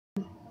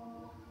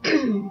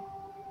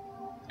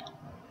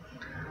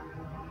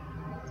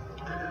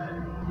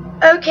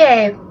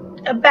Okay,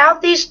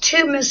 about these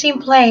two missing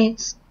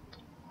planes,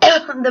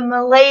 the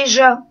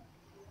Malaysia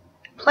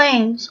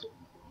planes,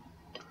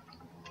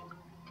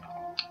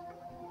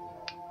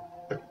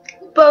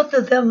 both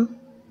of them.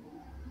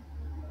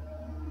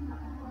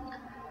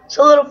 It's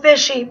a little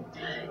fishy,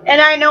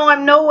 and I know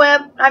I'm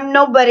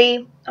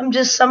nobody. I'm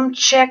just some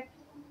chick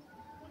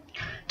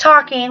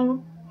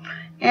talking,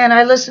 and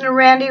I listen to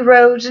Randi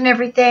Rhodes and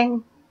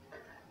everything,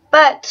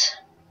 but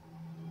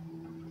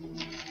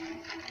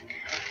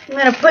I'm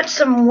going to put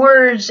some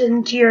words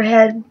into your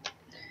head.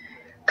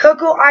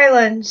 CoCo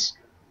Islands,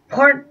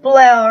 Port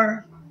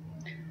Blair,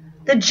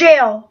 the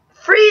jail,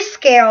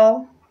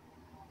 Freescale,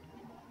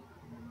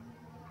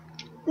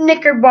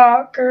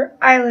 Knickerbar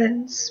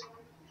Islands.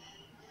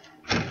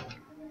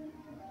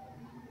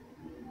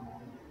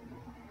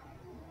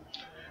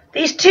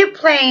 These two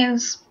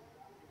planes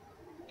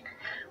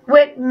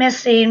went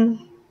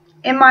missing,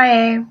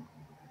 MIA,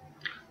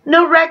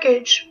 no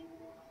wreckage.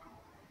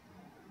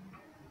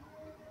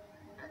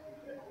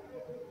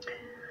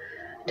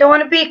 Don't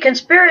want to be a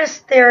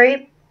conspiracy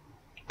theory,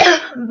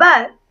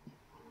 but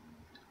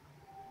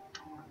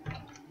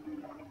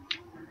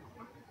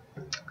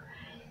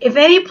if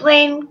any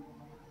plane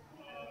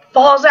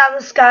falls out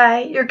of the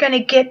sky, you're going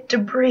to get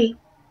debris.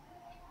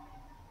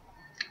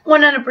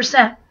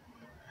 100%.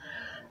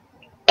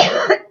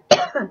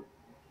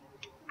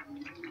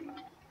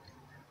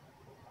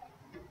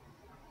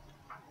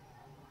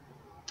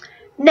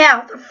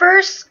 Now, the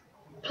first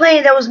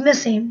plane that was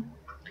missing,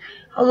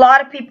 a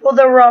lot of people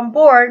that were on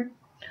board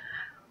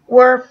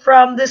were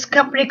from this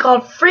company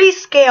called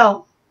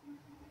Freescale.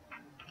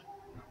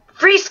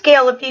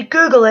 Freescale, if you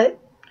Google it,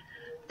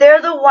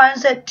 they're the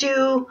ones that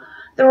do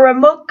the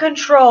remote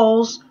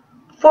controls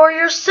for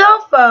your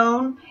cell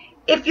phone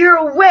if you're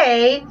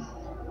away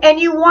and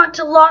you want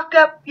to lock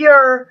up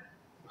your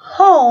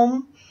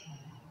home.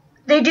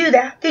 They do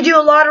that. They do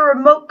a lot of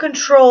remote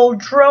control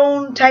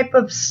drone type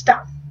of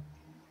stuff.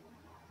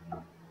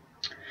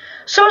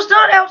 So it's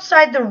not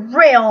outside the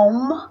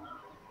realm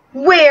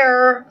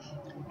where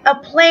a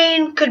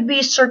plane could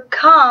be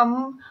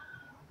succumb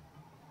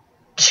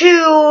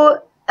to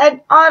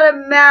an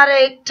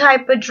automatic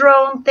type of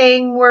drone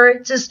thing where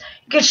it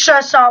could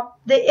shut off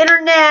the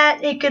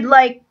internet. It could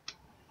like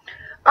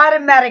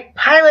automatic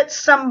pilot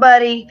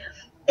somebody.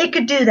 It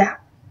could do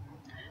that.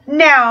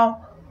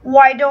 Now,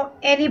 why don't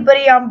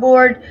anybody on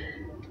board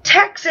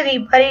text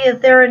anybody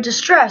if they're in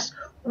distress?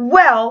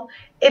 Well,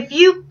 if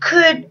you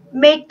could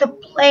make the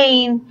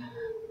plane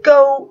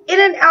go in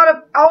and out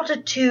of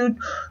altitude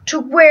to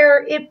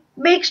where it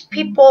makes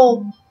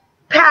people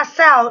pass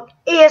out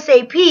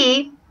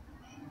ASAP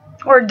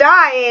or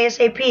die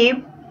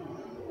ASAP,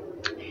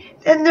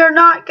 then they're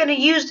not going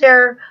to use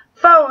their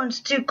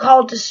phones to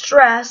call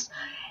distress.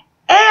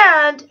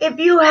 And if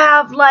you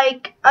have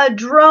like a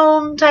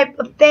drone type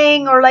of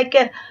thing or like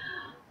a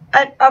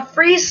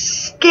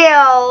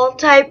Freescale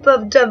type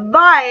of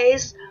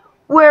device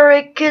where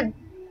it could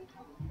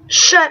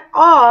shut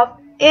off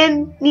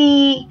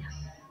any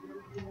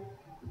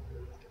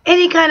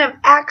kind of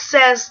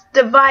access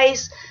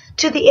device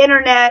to the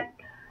internet,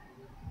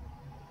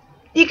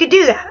 you could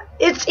do that.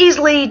 You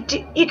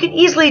could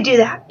easily do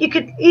that. You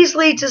could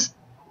easily just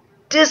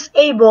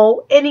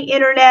disable any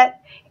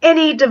internet,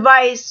 any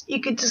device. You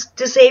could just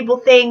disable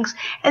things,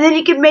 and then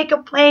you could make a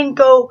plane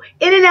go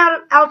in and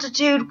out of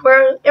altitude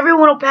where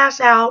everyone will pass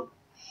out.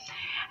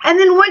 And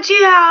then once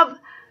you have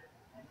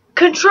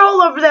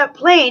control over that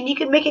plane, you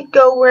can make it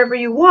go wherever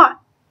you want.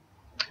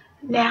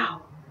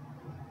 Now,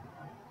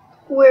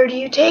 where do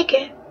you take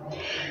it?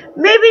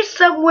 Maybe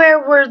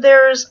somewhere where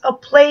there's a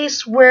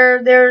place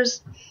where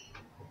there's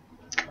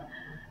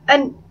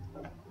an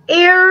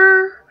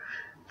airfield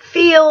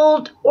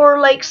or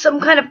like some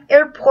kind of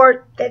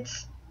airport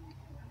that's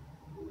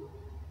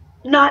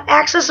not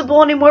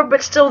accessible anymore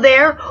but still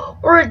there,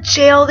 or a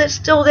jail that's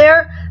still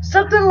there.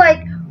 Something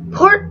like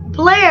Port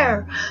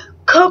Blair,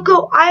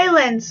 CoCo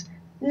Islands,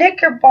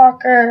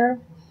 Knickerbar,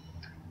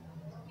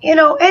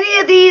 any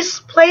of these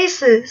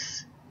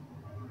places.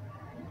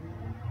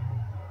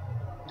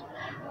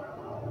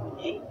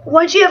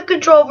 Once you have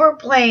control over a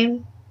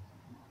plane,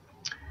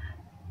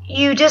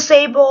 you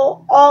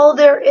disable all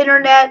their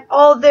internet,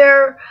 all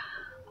their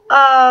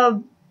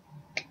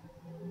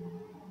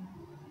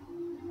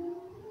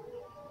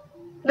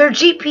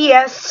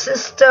GPS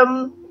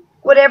system,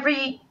 whatever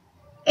you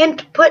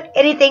input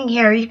anything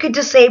here, you could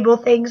disable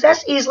things.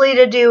 That's easily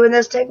to do in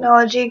this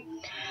technology.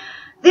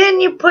 Then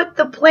you put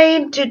the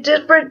plane to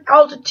different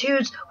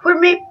altitudes where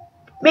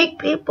make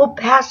people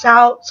pass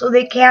out so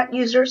they can't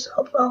use their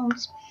cell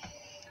phones.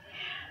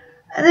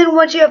 And then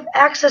once you have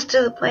access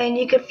to the plane,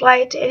 you can fly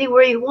it to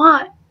anywhere you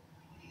want.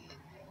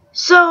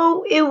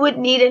 So it would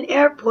need an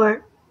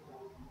airport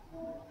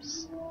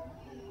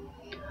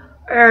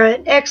or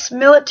an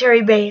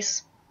ex-military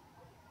base.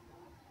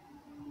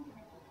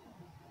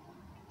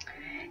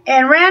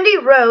 And Randi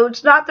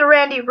Rhodes, not the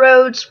Randi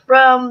Rhodes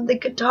from the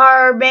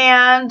guitar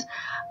band,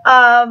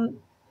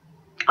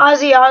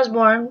 Ozzy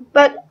Osbourne,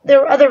 but there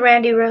were other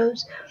Randi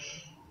Rhodes.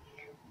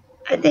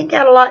 I think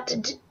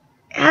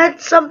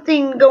had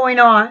something going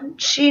on.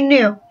 She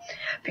knew,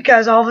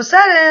 because all of a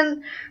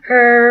sudden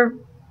her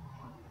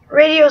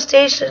radio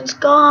station's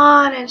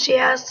gone and she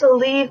has to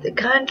leave the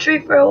country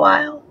for a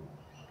while.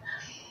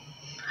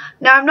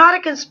 Now, I'm not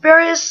a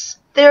conspiracy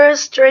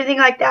theorist or anything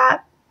like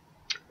that,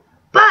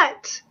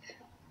 but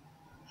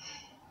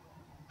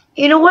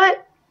you know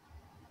what?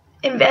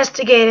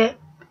 Investigate it.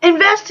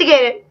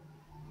 Investigate it.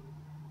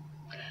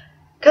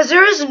 Because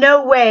there is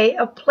no way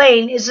a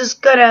plane is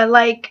just gonna,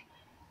 like,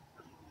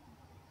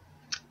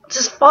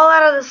 just fall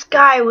out of the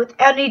sky with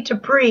any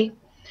debris.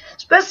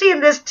 Especially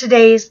in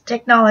today's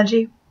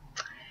technology.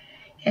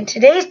 And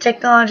today's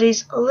technology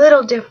is a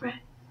little different.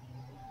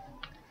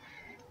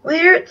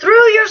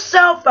 Through your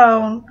cell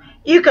phone,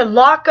 you could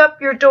lock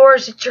up your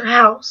doors at your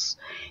house.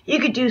 You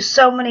could do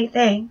so many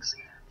things.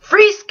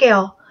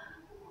 Freescale.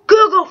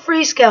 Google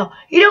Freescale.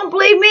 You don't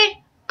believe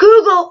me?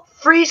 Google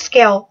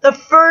Freescale. The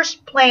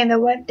first plane that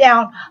went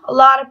down. A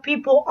lot of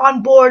people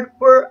on board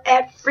were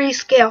at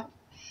Freescale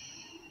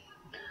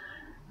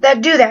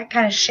that do that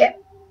kind of shit.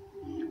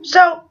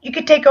 So, you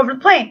could take over the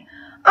plane.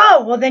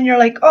 Oh, well then you're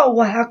like, oh,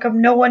 well how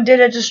come no one did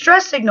a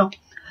distress signal?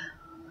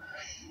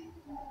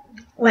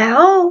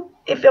 Well,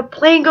 if a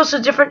plane goes to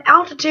different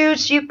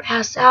altitudes, you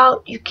pass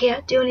out, you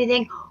can't do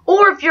anything.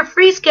 Or if you're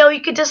Freescale,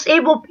 you could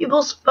disable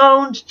people's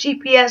phones,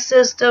 GPS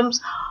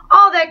systems,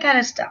 all that kind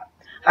of stuff.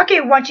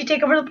 Okay, once you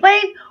take over the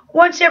plane,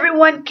 once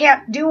everyone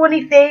can't do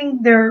anything,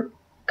 they're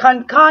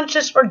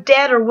unconscious or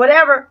dead or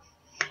whatever,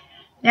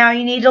 now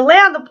you need to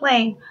land the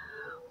plane.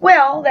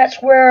 Well,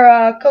 that's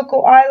where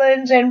CoCo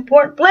Islands and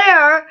Port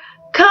Blair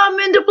come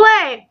into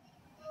play.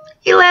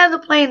 You land the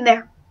plane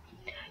there.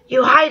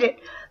 You hide it.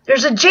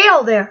 There's a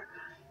jail there.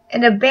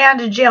 An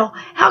abandoned jail.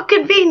 How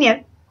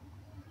convenient.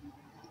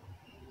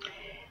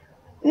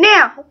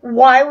 Now,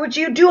 why would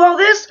you do all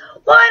this?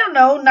 Well, I don't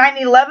know.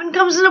 9/11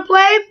 comes into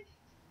play.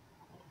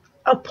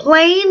 A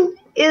plane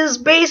is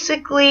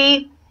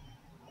basically,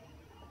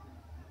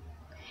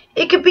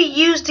 it could be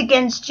used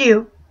against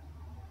you.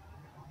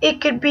 It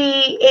could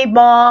be a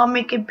bomb.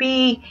 It could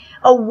be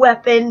a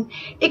weapon.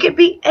 It could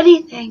be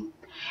anything.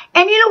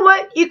 And you know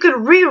what? You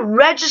could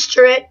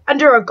re-register it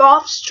under a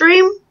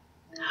GulfStream.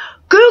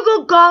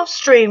 Google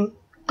GulfStream.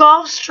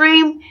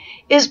 GulfStream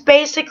is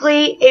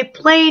basically a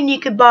plane you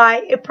could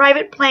buy, a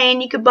private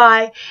plane you could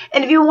buy.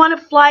 And if you want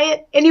to fly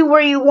it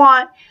anywhere you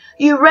want,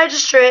 you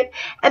register it.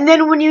 And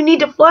then when you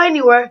need to fly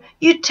anywhere,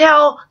 you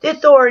tell the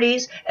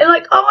authorities. And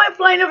like, oh, I'm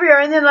flying over here.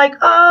 And then like,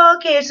 oh,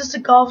 okay, it's just a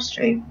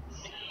GulfStream.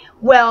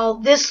 Well,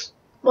 this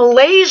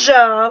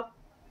Malaysia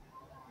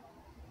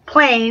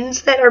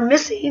planes that are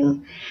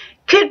missing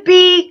could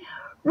be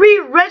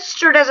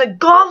re-registered as a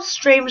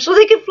GulfStream so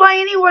they can fly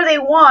anywhere they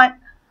want.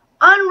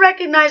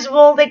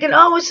 Unrecognizable. They can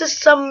always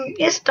just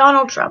it's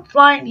Donald Trump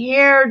flying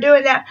here,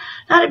 doing that.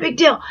 Not a big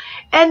deal.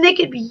 And they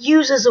could be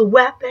used as a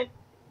weapon.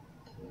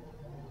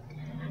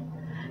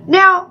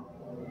 Now,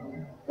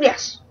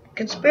 yes,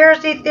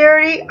 conspiracy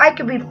theory, I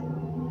could be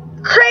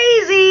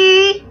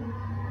crazy,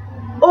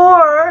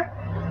 or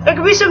there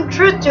could be some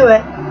truth to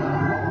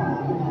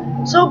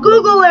it. So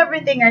Google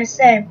everything I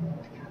say.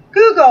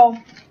 Google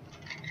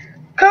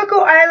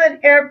CoCo Island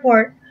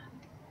Airport,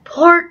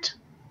 Port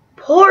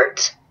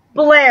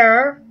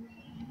Blair,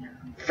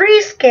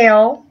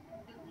 Freescale,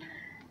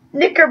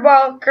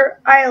 Knickerbar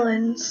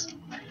Islands,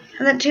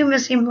 and the 2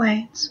 missing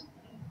planes.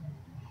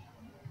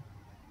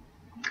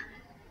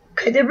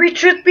 Could there be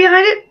truth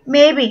behind it?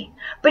 Maybe.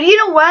 But you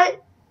know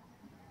what?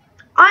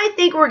 I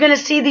think we're going to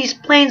see these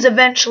planes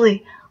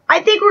eventually.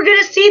 I think we're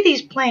going to see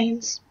these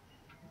planes.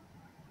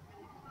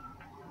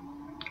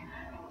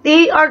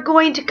 They are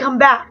going to come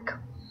back.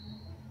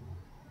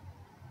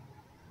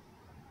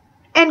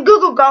 And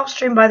Google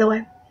GulfStream, by the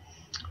way.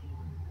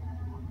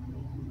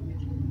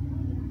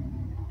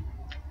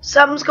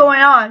 Something's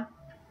going on.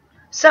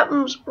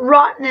 Something's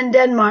rotten in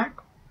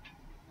Denmark.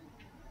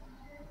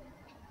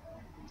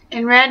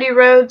 And Randi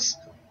Rhodes,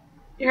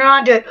 you're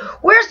on to it.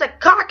 Where's the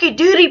cocky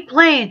duty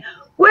plane?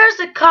 Where's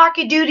the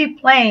cocky duty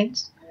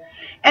planes?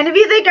 And if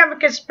you think I'm a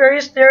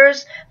conspiracy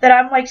theorist, that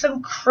I'm like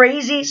some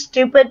crazy,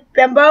 stupid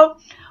bimbo,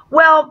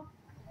 well,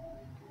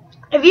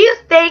 if you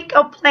think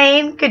a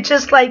plane could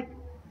just like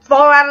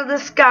fall out of the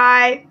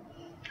sky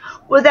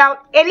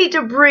without any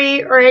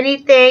debris or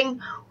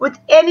anything, with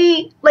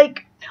any,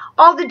 like,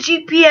 all the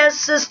GPS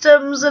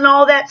systems and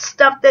all that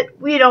stuff that,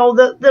 you know,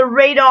 the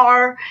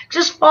radar,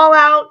 just fall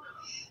out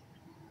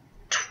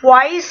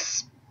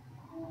twice,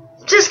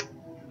 just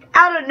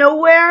out of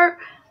nowhere,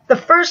 the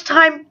first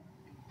time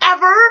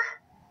ever,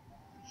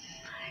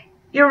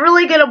 you're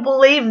really going to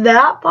believe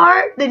that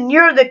part? Then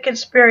you're the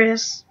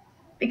conspiracist.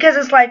 Because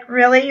it's like,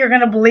 really? You're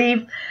going to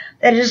believe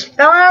that it just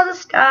fell out of the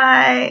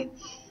sky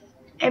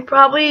and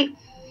probably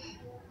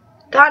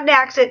got an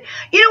accident.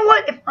 You know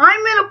what? If I'm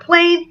in a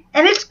plane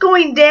and it's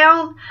going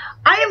down,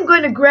 I am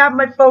going to grab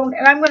my phone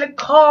and I'm going to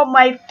call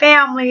my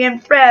family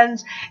and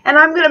friends and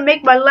I'm going to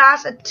make my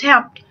last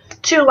attempt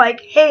to,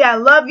 like, hey, I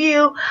love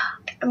you.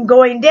 I'm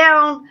going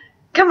down.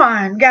 Come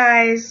on,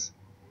 guys.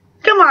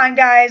 Come on,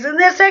 guys. In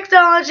this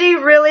technology,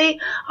 really,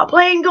 a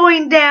plane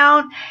going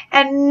down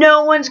and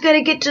no one's going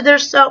to get to their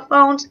cell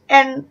phones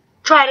and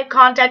try to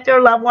contact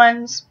their loved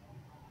ones.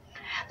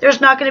 There's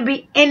not going to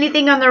be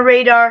anything on the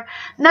radar.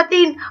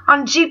 Nothing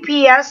on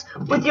GPS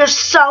with your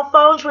cell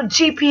phones with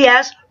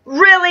GPS.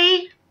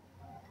 Really?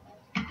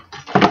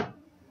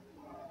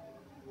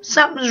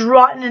 Something's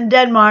rotten in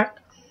Denmark.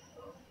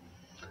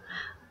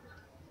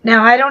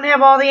 Now, I don't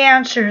have all the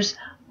answers.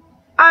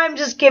 I'm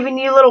just giving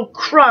you little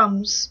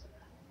crumbs.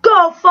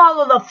 Go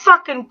follow the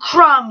fucking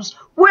crumbs.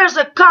 Where's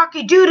the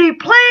cocky duty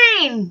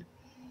plane?